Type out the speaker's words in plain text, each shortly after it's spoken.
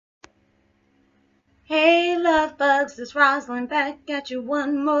Hey love bugs, it's Roslynn back at you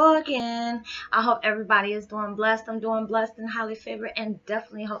one more again. I hope everybody is doing blessed. I'm doing blessed and highly favored, and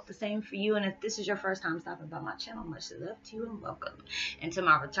definitely hope the same for you. And if this is your first time stopping by my channel, much love to you and welcome. And to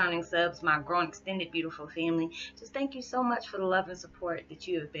my returning subs, my growing extended beautiful family, just thank you so much for the love and support that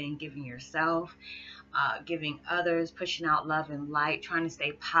you have been giving yourself, giving others, pushing out love and light, trying to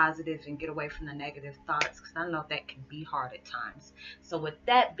stay positive and get away from the negative thoughts, because I know that can be hard at times. So with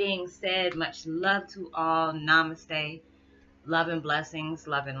that being said, much love to all. Namaste. Love and blessings,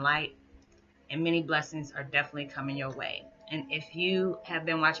 love and light, and many blessings are definitely coming your way. And if you have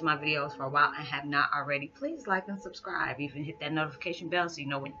been watching my videos for a while and have not already, please like and subscribe. Even hit that notification bell so you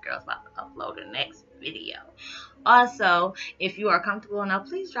know when your girl's about to upload the next video. Also, if you are comfortable enough,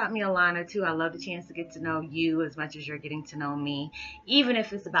 please drop me a line or two. I love the chance to get to know you as much as you're getting to know me, even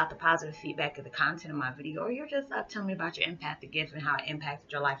if it's about the positive feedback of the content of my video, or you're just up telling me about your empathic gift and how it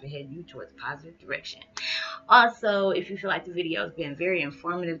impacted your life and headed you towards a positive direction. Also, if you feel like the video has been very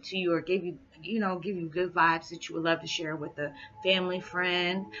informative to you or give you good vibes that you would love to share with a family,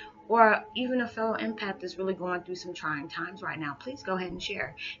 friend, or even a fellow empath that's really going through some trying times right now, please go ahead and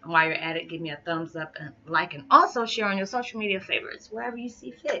share. And while you're at it, give me a thumbs up and like, and also share on your social media favorites, wherever you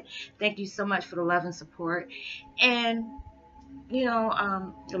see fit. Thank you so much for the love and support, and the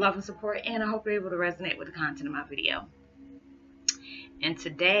love and support, and I hope you're able to resonate with the content of my video. And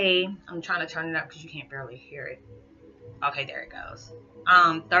today, I'm trying to turn it up because you can't barely hear it. Okay, there it goes.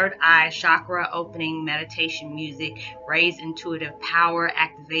 Third eye chakra opening meditation music, raise intuitive power,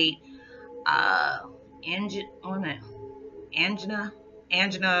 activate angina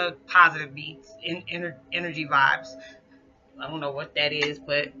positive beats, energy vibes. I don't know what that is,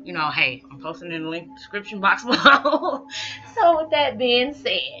 but hey, I'm posting in the link description box below. So with that being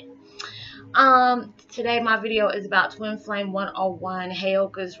said, today my video is about Twin Flame 101.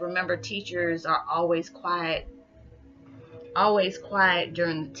 Heyokas, remember, teachers are always quiet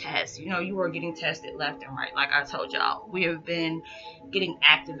during the test. You are getting tested left and right. Like I told y'all, we have been getting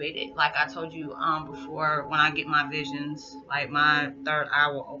activated. Like I told you before, when I get my visions, like my third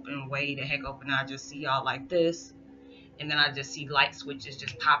eye will open way the heck open, and I just see y'all like this, and then I just see light switches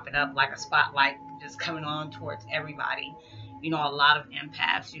just popping up like a spotlight just coming on towards everybody. A lot of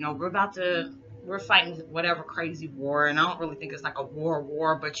empaths, we're fighting whatever crazy war, and I don't really think it's like a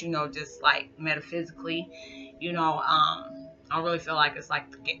war, but just like metaphysically, I really feel like it's like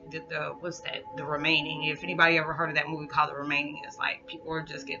the Remaining. If anybody ever heard of that movie called The Remaining, it's like people are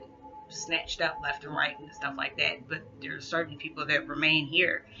just getting snatched up left and right and stuff like that, but there's certain people that remain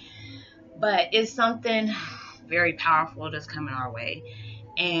here. But it's something very powerful that's coming our way,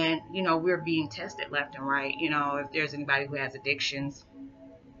 and we're being tested left and right. If there's anybody who has addictions,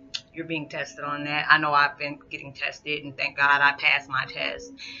 you're being tested on that. I know I've been getting tested, and thank God I passed my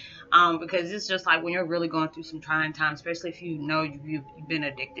test. Because it's just like when you're really going through some trying times, especially if you've been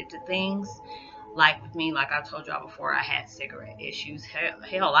addicted to things. Like with me, like I told y'all before, I had cigarette issues.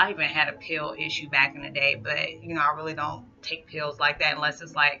 Hell, I even had a pill issue back in the day, but I really don't take pills like that unless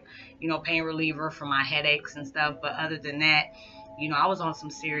it's like, pain reliever for my headaches and stuff. But other than that, I was on some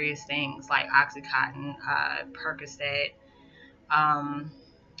serious things like Oxycontin, Percocet,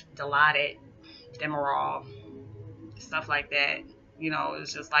 Dilaudid, Demerol, stuff like that.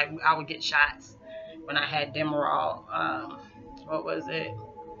 It's just like I would get shots when I had Demerol, what was it,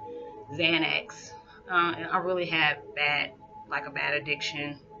 Xanax, and I really had a bad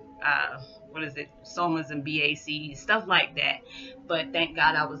addiction, Somas and BAC, stuff like that. But thank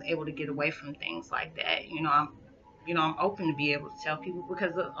God I was able to get away from things like that. I'm open to be able to tell people,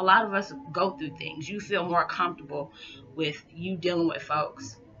 because a lot of us go through things. You feel more comfortable with you dealing with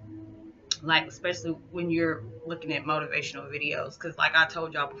folks, like especially when you're looking at motivational videos, because like I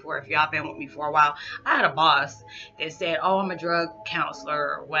told y'all before, if y'all been with me for a while, I had a boss that said, oh, I'm a drug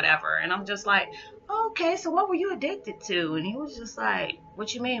counselor or whatever, and I'm just like, okay, so what were you addicted to? And he was just like,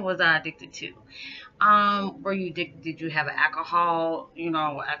 what you mean was I addicted to? Were you addicted? Did you have an alcohol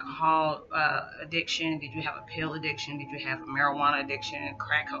addiction? Did you have a pill addiction? Did you have a marijuana addiction,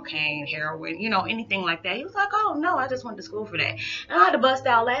 crack cocaine, heroin, anything like that? He was like, oh no, I just went to school for that. And I had to bust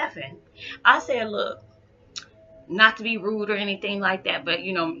out laughing. I said, look, not to be rude or anything like that, but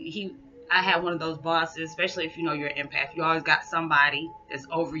I had one of those bosses, especially if you're an empath, you always got somebody that's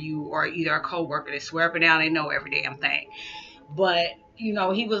over you, or either a co-worker that swear up and down they know every damn thing. But he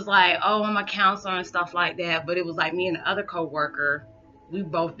was like, oh, I'm a counselor and stuff like that. But it was like me and the other co-worker, we've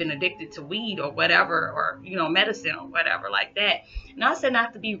both been addicted to weed or whatever, or medicine or whatever like that. And I said,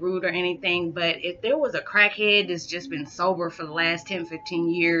 not to be rude or anything, but if there was a crackhead that's just been sober for the last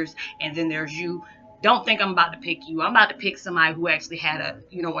 10-15 years, and then there's you, don't think I'm about to pick you. I'm about to pick somebody who actually had a,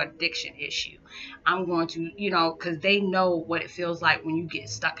 addiction issue. I'm going to, because they know what it feels like when you get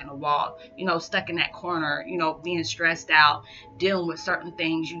stuck in a wall, stuck in that corner, being stressed out, dealing with certain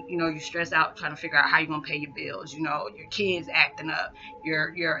things. You're stressed out trying to figure out how you're going to pay your bills. Your kids acting up.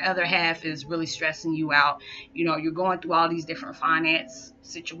 Your other half is really stressing you out. You're going through all these different finance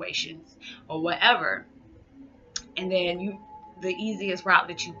situations or whatever. And then the easiest route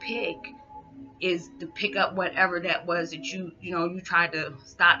that you pick is to pick up whatever that was that you tried to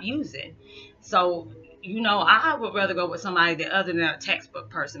stop using. So I would rather go with somebody other than a textbook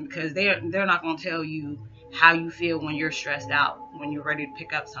person, because they're not going to tell you how you feel when you're stressed out, when you're ready to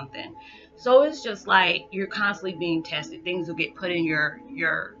pick up something. So it's just like you're constantly being tested. Things will get put in your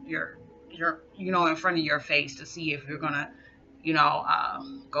in front of your face to see if you're gonna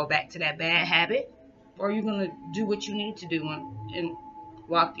go back to that bad habit, or you're gonna do what you need to do and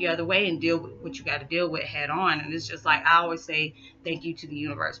walk the other way and deal with what you got to deal with head on. And it's just like I always say thank you to the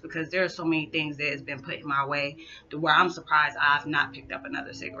universe, because there are so many things that has been put in my way to where I'm surprised I've not picked up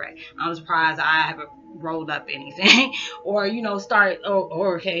another cigarette. I'm surprised I haven't rolled up anything or start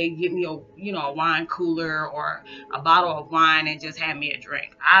or okay, get me a wine cooler or a bottle of wine and just have me a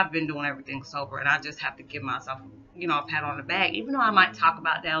drink. I've been doing everything sober, and I just have to give myself a pat on the back. Even though I might talk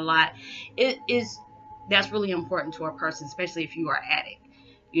about that a lot, that's really important to a person, especially if you are addict.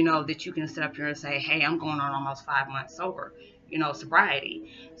 That you can sit up here and say, hey, I'm going on almost 5 months sober,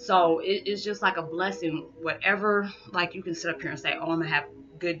 sobriety. So it's just like a blessing. Whatever, like you can sit up here and say, oh, I'm going to have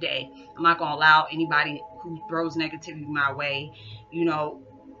a good day. I'm not going to allow anybody who throws negativity my way,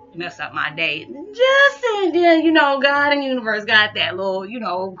 mess up my day. Just and then, God and universe got that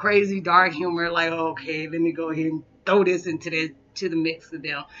little, crazy dark humor. Like, okay, let me go ahead and throw this to the mix of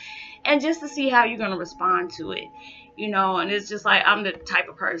them. And just to see how you're going to respond to it. And it's just like, I'm the type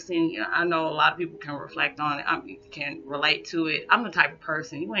of person, I know a lot of people can reflect on it, can relate to it. I'm the type of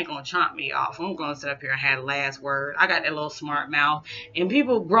person, you ain't going to chomp me off. I'm going to sit up here and have the last word. I got that little smart mouth, and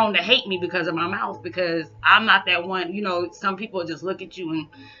people grown to hate me because of my mouth, because I'm not that one. Some people just look at you and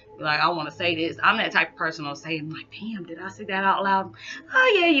be like, I want to say this. I'm that type of person who'll say, I'm like, damn, did I say that out loud?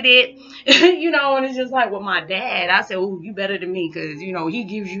 Oh yeah, you did. And it's just like with my dad, I said, oh, you better than me, because he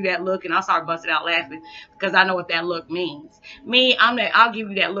gives you that look, and I start busting out laughing because I know what that look means. Me, I'll give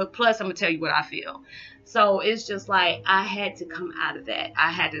you that look, plus I'm gonna tell you what I feel. So it's just like I had to come out of that.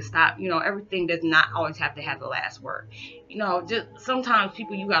 I had to stop. Everything does not always have to have the last word. Just sometimes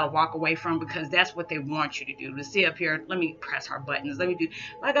people you gotta walk away from, because that's what they want you to do. To sit up here, let me press her buttons. Let me do,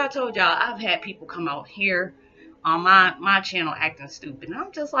 like I told y'all, I've had people come out here on my channel acting stupid. And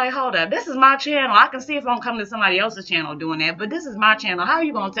I'm just like, hold up, this is my channel. I can see if I'm coming to somebody else's channel doing that, but this is my channel. How are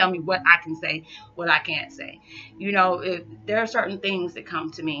you gonna tell me what I can say, what I can't say? If there are certain things that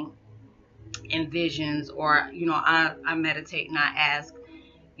come to me in visions, or I meditate and I ask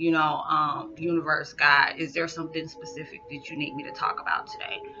universe, God, is there something specific that you need me to talk about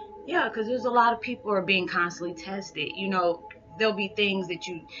today? Yeah, because there's a lot of people are being constantly tested. There'll be things that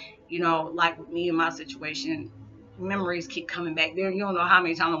like with me in my situation, memories keep coming back there. You don't know how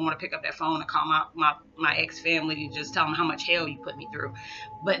many times I want to pick up that phone and call my ex-family and just tell them how much hell you put me through.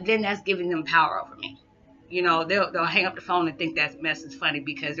 But then that's giving them power over me. They'll hang up the phone and think that mess is funny,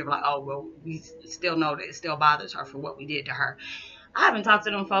 because they're like, oh, well, we still know that it still bothers her for what we did to her. I haven't talked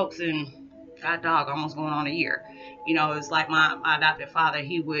to them folks in, God dog, almost going on a year. It's like my adopted father,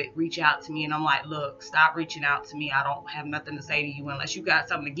 he would reach out to me, and I'm like, look, stop reaching out to me. I don't have nothing to say to you unless you got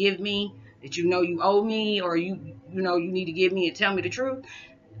something to give me that you owe me, or you need to give me and tell me the truth.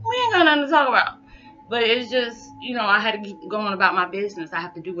 We ain't got nothing to talk about. But it's just, I had to keep going about my business. I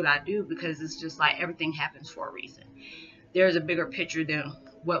have to do what I do, because it's just like everything happens for a reason. There's a bigger picture than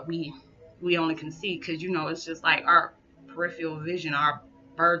what we only can see, because, it's just like our peripheral vision, our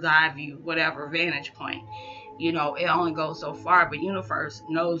bird's eye view, whatever vantage point. It only goes so far, but universe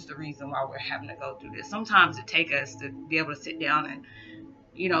knows the reason why we're having to go through this. Sometimes it takes us to be able to sit down and,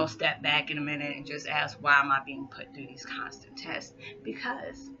 step back in a minute and just ask, why am I being put through these constant tests?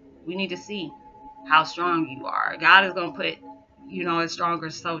 Because we need to see how strong you are. God is going to put, his stronger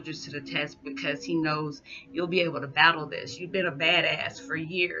soldiers to the test, because he knows you'll be able to battle this. You've been a badass for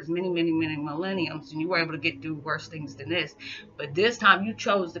years, many, many, many millenniums, and you were able to get through worse things than this. But this time you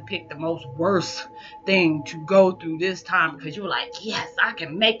chose to pick the most worst thing to go through this time, because you were like, yes, I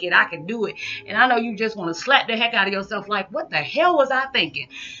can make it. I can do it. And I know you just want to slap the heck out of yourself like, what the hell was I thinking?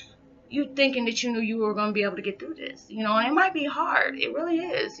 You thinking that you knew you were going to be able to get through this, and it might be hard. It really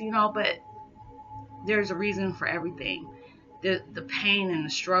is, but there's a reason for everything. The pain and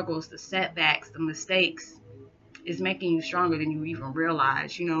the struggles, the setbacks, the mistakes is making you stronger than you even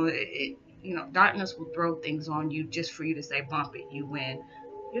realize. you know, darkness will throw things on you just for you to say, bump it, you win.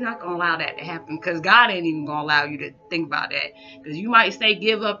 You're not going to allow that to happen, because God ain't even going to allow you to think about that. Because you might say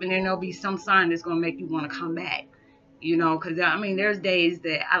give up, and then there'll be some sign that's going to make you want to come back. You know, because I mean, there's days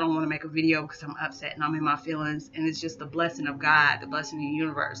that I don't want to make a video because I'm upset and I'm in my feelings, and it's just the blessing of God, the blessing of the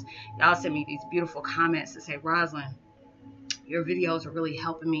universe. Y'all send me these beautiful comments to say, Roslynn, your videos are really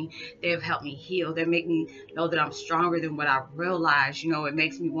helping me. They have helped me heal. They make me know that I'm stronger than what I realized. You know, it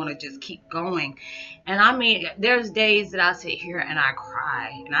makes me want to just keep going. And I mean, there's days that I sit here and I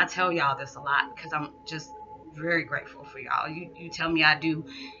cry. And I tell y'all this a lot because I'm just very grateful for y'all. You tell me I do,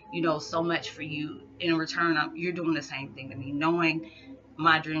 you know, so much for you. In return, you're doing the same thing to me, knowing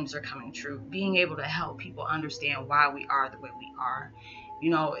my dreams are coming true, being able to help people understand why we are the way we are. You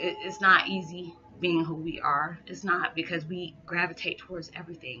know, it's not easy being who we are. It's not, because we gravitate towards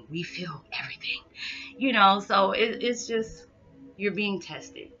everything. We feel everything, you know, so it's just, you're being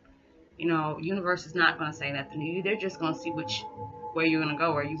tested. You know, universe is not going to say nothing to you. They're just going to see where you're going to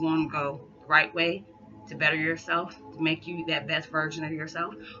go. Are you going to go the right way to better yourself, to make you that best version of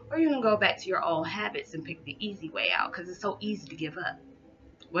yourself? Or you're going to go back to your old habits and pick the easy way out, because it's so easy to give up.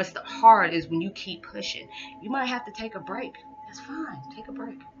 What's hard is when you keep pushing. You might have to take a break. That's fine. Take a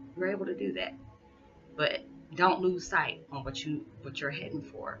break. You're able to do that. But don't lose sight on what you're heading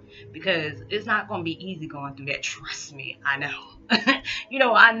for, because it's not going to be easy going through that. Trust me, I know. You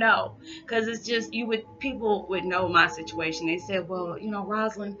know, I know, because it's just, people would know my situation. They said, well, you know,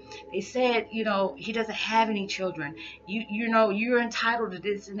 Roslynn, they said, you know, he doesn't have any children. You know, you're entitled to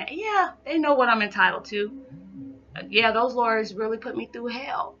this and that. Yeah, they know what I'm entitled to. Yeah, those lawyers really put me through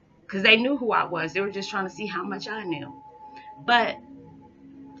hell, because they knew who I was. They were just trying to see how much I knew. But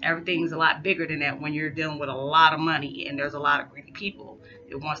everything's a lot bigger than that when you're dealing with a lot of money, and there's a lot of greedy people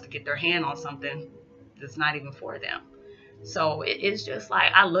that wants to get their hand on something that's not even for them. So it's just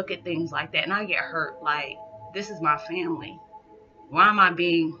like, I look at things like that and I get hurt. Like, this is my family. Why am I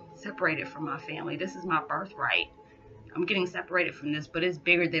being separated from my family? This is my birthright. I'm getting separated from this, but it's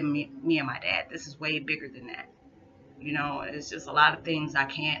bigger than me and my dad. This is way bigger than that. You know, it's just a lot of things I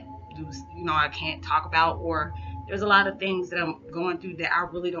can't do, you know, I can't talk about, or there's a lot of things that I'm going through that I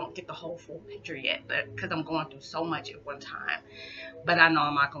really don't get the whole full picture yet, but because I'm going through so much at one time. But I know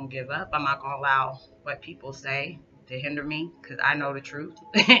I'm not going to give up. I'm not going to allow what people say to hinder me, because I know the truth.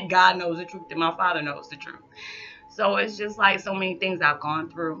 God knows the truth, and my Father knows the truth. So it's just like so many things I've gone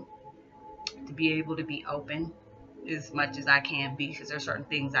through, to be able to be open as much as I can be, because there's certain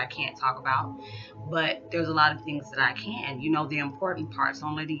things I can't talk about, but there's a lot of things that I can. You know, the important parts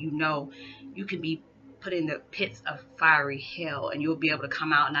on letting you know you can be put in the pits of fiery hell and you'll be able to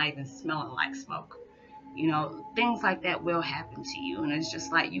come out not even smelling like smoke. You know, things like that will happen to you, and it's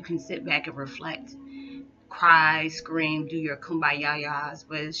just like you can sit back and reflect, cry, scream, do your kumbaya-yas,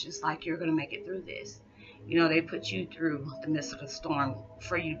 but it's just like you're gonna make it through this. You know, they put you through the midst of the storm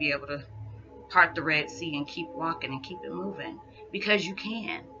for you to be able to part the Red Sea and keep walking and keep it moving, because you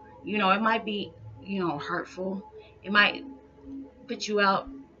can. You know, it might be, you know, hurtful. It might put you out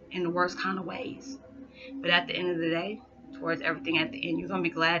in the worst kind of ways. But at the end of the day, towards everything at the end, you're going to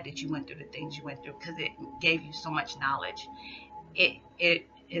be glad that you went through the things you went through, because it gave you so much knowledge. It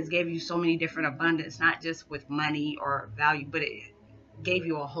has gave you so many different abundance, not just with money or value, but it gave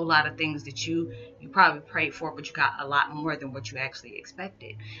you a whole lot of things that you probably prayed for, but you got a lot more than what you actually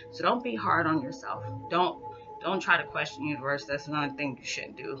expected. So don't be hard on yourself. Don't try to question the universe. That's another thing you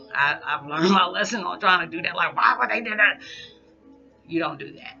shouldn't do. I've learned my lesson on trying to do that. Like, why would they do that? You don't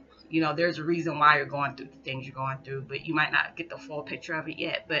do that. You know, there's a reason why you're going through the things you're going through, but you might not get the full picture of it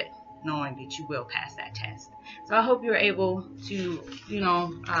yet, but knowing that you will pass that test. So I hope you're able to, you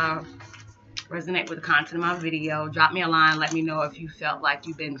know, resonate with the content of my video. Drop me a line. Let me know if you felt like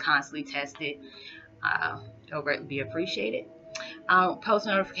you've been constantly tested. It'll greatly be appreciated. Post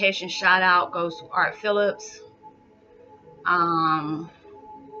notification shout out goes to Art Phillips,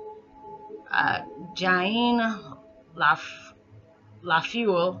 Jaine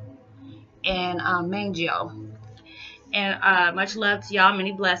LaFuel, and Mangio. And much love to y'all.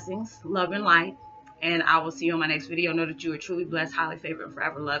 Many blessings, love and light. And I will see you on my next video. Know that you are truly blessed, highly favored, and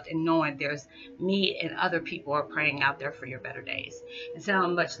forever loved. And knowing there's me and other people are praying out there for your better days. And send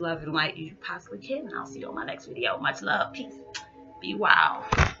out much love and light you possibly can. And I'll see you on my next video. Much love. Peace. Be wild.